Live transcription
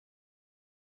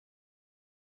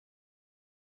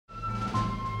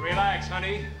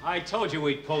honey. I told you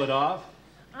we'd pull it off.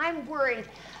 I'm worried.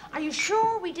 Are you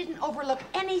sure we didn't overlook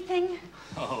anything?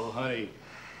 Oh, honey,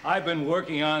 I've been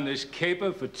working on this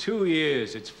caper for 2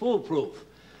 years. It's foolproof.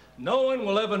 No one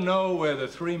will ever know where the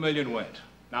 $3 million went.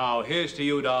 Now, here's to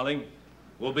you, darling.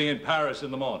 We'll be in Paris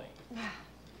in the morning.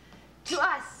 To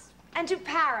us and to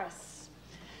Paris.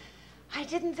 I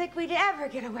didn't think we'd ever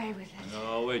get away with it.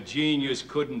 No, a genius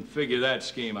couldn't figure that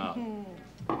scheme out.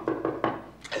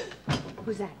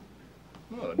 Who's that?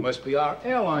 Well, it must be our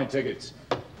airline tickets.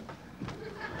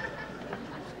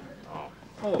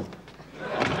 Oh.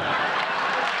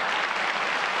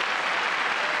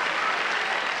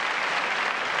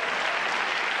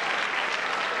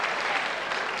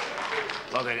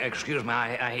 Look, excuse me,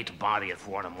 I hate to bother you at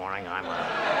 4 in the morning.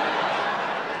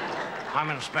 I'm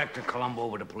Inspector Columbo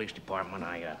with the police department.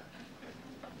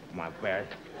 My bad.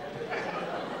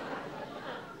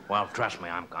 Well, trust me,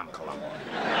 I'm Columbo.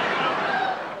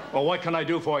 Well, what can I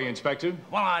do for you, Inspector?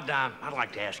 Well, I'd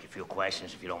like to ask you a few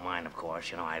questions, if you don't mind, of course.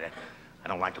 You know, I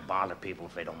don't like to bother people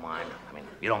if they don't mind. I mean,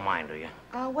 you don't mind, do you?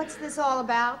 What's this all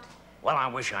about? Well, I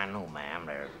wish I knew, ma'am.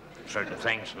 There are certain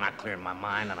things not clear in my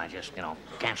mind, and I just,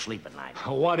 can't sleep at night.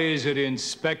 What is it,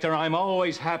 Inspector? I'm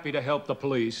always happy to help the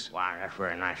police. Well, that's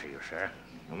very nice of you, sir.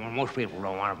 Most people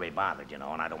don't want to be bothered, and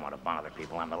I don't want to bother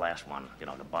people. I'm the last one,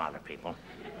 to bother people.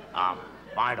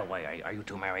 By the way, are you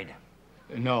two married?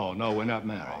 No, we're not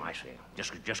married. Oh, I see.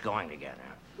 Just going together.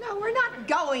 No, we're not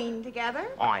going together.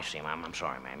 Oh, I see, ma'am. I'm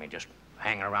sorry, ma'am. You're just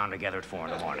hanging around together at 4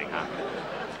 in the morning, huh?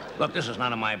 Look, this is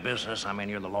none of my business. I mean,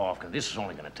 you're the law. This is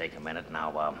only going to take a minute.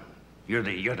 Now, you're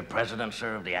the president,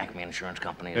 sir, of the Acme Insurance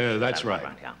Company. Yeah, that's right.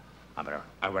 Yeah. I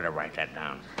better write that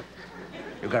down.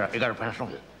 You got a pencil?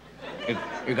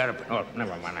 You got a... Oh,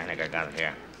 never mind. I think I got it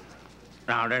here.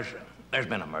 Now, there's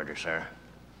been a murder, sir.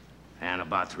 And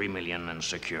about $3 million in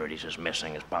securities is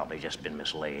missing. It's probably just been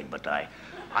mislaid. But I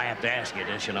have to ask you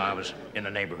this. I was in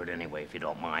the neighborhood anyway, if you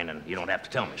don't mind. And you don't have to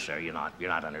tell me, sir. You're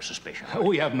not under suspicion.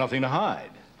 We have nothing to hide.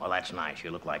 Well, that's nice.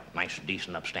 You look like nice,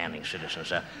 decent, upstanding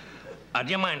citizens. Do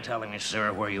you mind telling me,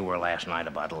 sir, where you were last night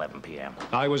about 11 p.m.?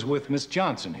 I was with Miss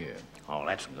Johnson here. Oh,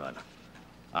 that's good.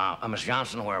 Miss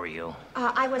Johnson, where were you?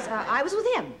 I was with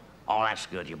him. Oh, that's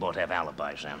good. You both have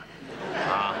alibis, then.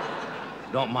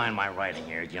 Don't mind my writing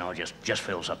here, just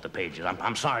fills up the pages.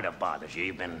 I'm sorry to bother you.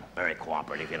 You've been very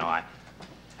cooperative, I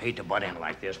hate to butt in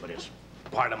like this, but it's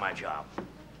part of my job.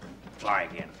 Sorry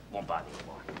again. Won't bother you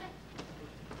more.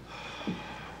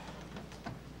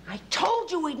 I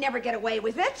told you we'd never get away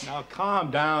with it. Now, calm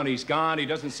down. He's gone. He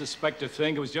doesn't suspect a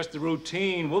thing. It was just a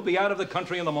routine. We'll be out of the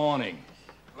country in the morning.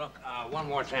 Look, one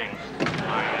more thing.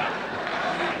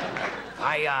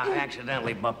 I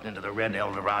accidentally bumped into the red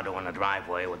Eldorado in the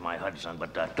driveway with my Hudson,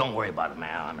 but don't worry about it,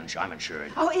 ma'am. I'm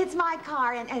insured. Oh, it's my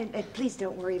car, and please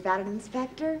don't worry about it,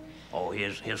 Inspector. Oh,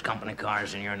 his company car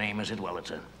is in your name, is it? Well,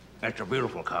 it's a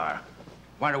beautiful car.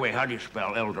 By the way, how do you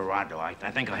spell Eldorado? I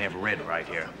think I have red right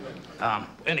here.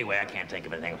 Anyway, I can't think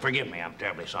of anything. Forgive me, I'm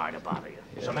terribly sorry to bother you.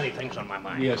 Yeah. So many things on my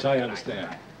mind. Yes, I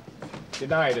understand. Good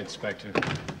night, Inspector.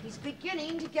 He's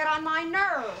beginning to get on my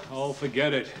nerves. Oh,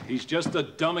 forget it. He's just a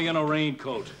dummy in a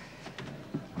raincoat.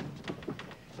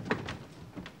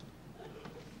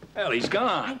 Well, he's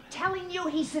gone. I'm telling you,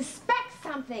 he suspects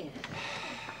something.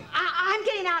 I'm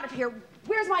getting out of here.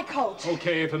 Where's my coat?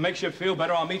 Okay, if it makes you feel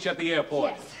better, I'll meet you at the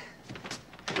airport. Yes.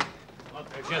 Look,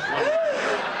 there's just one.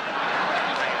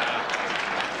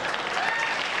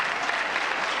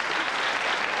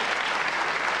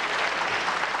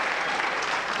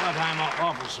 Look, I'm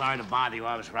awful sorry to bother you.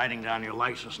 I was writing down your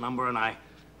license number, and I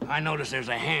noticed there's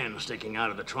a hand sticking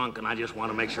out of the trunk, and I just want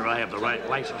to make sure I have the right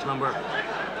license number.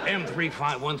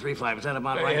 M35135. Is that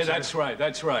about right, Yeah, sir?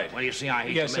 That's right. Well, you see, I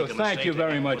hate yes, to make so a mistake. thank you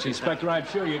very much, Inspector. I'm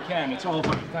sure you can. It's all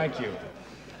fine. Thank you.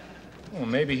 Well,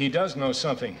 maybe he does know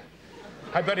something.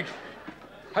 I better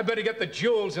get the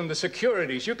jewels and the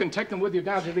securities. You can take them with you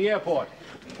down to the airport.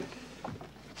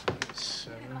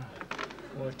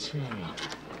 714.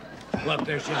 Look,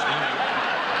 there's just one.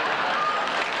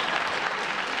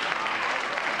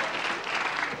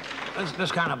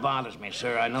 This kind of bothers me,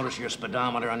 sir. I notice your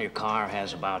speedometer on your car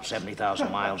has about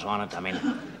 70,000 miles on it. I mean,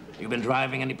 you been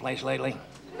driving any place lately?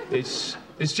 It's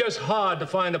just hard to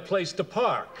find a place to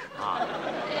park.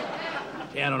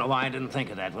 Yeah, I don't know why I didn't think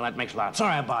of that. Well, that makes a lot.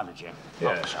 Sorry I bothered you.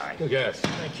 Yes. Oh, sorry. Yes,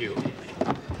 thank you.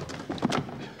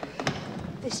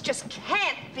 This just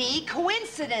can't be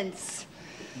coincidence.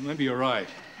 Maybe you're right.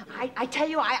 I tell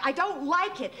you, I don't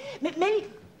like it. Maybe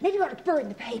you ought to burn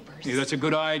the papers. Yeah, that's a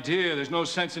good idea. There's no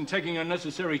sense in taking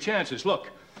unnecessary chances.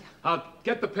 Look, I'll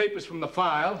get the papers from the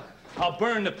file. I'll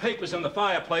burn the papers in the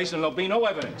fireplace, and there'll be no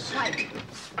evidence. Right.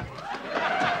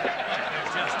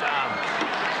 There's just,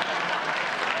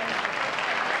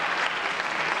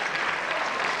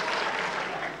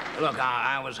 Look,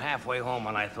 I was halfway home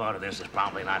when I thought of this. It's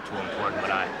probably not too important,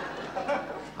 but I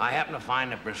happened to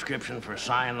find a prescription for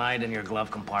cyanide in your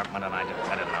glove compartment, and I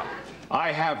didn't know.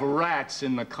 I have rats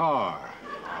in the car.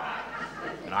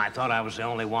 You know, I thought I was the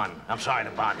only one. I'm sorry to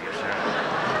bother you, sir.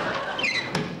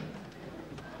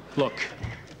 Look,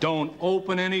 don't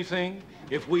open anything.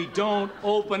 If we don't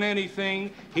open anything,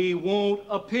 he won't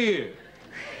appear.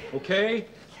 Okay?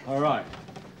 All right.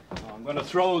 I'm gonna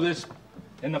throw this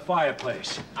in the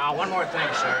fireplace. One more thing,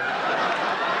 sir.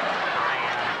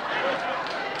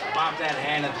 About that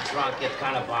hand in the trunk, it's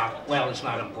kind of bothered. Well, it's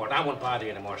not important. I won't bother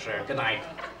you anymore, sir. Good night.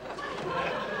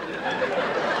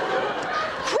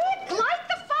 Quick, light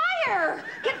the fire!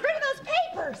 Get rid of those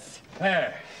papers!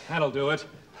 There, that'll do it.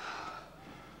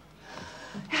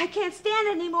 I can't stand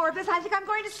any more of this. I think I'm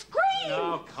going to scream!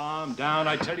 Now, calm down.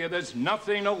 I tell you, there's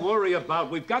nothing to worry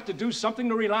about. We've got to do something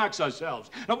to relax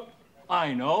ourselves. Now,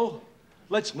 I know.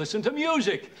 Let's listen to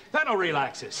music. That'll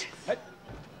relax us. That's it.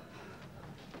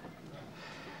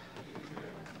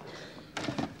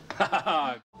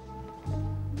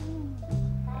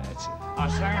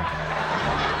 Sir?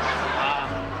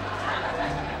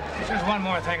 There's one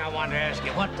more thing I wanted to ask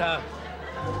you.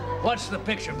 What's the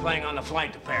picture playing on the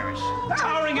flight to Paris?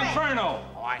 Towering Inferno!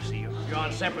 Oh, I see. You're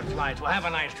on separate flights. Well, have a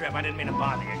nice trip. I didn't mean to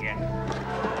bother you again.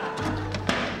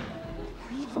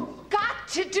 We've got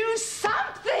to do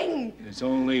something! There's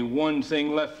only one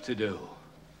thing left to do.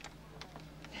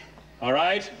 All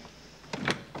right?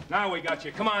 Now we got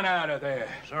you. Come on out of there.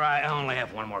 Sir, I only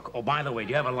have one more. Oh, by the way, do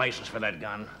you have a license for that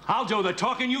gun? I'll do the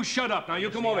talking. You shut up. Now, you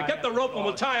come over. Get the rope and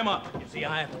we'll tie him up. You see,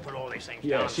 I have to put all these things down.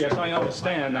 Yes, yes, I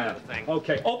understand that.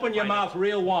 Okay, open your mouth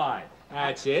real wide.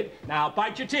 That's it. Now,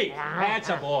 bite your teeth. That's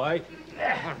a boy.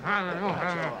 That's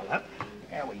all up.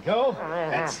 There we go.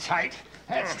 That's tight.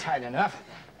 That's tight enough.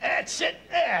 That's it.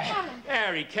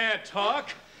 There, he can't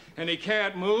talk. And he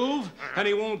can't move, and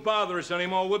he won't bother us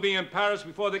anymore. We'll be in Paris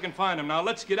before they can find him. Now,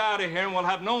 let's get out of here, and we'll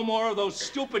have no more of those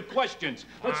stupid questions.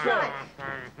 Let's go.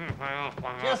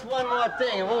 Just one more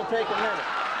thing. It won't take a minute.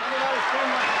 Anybody seen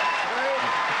my...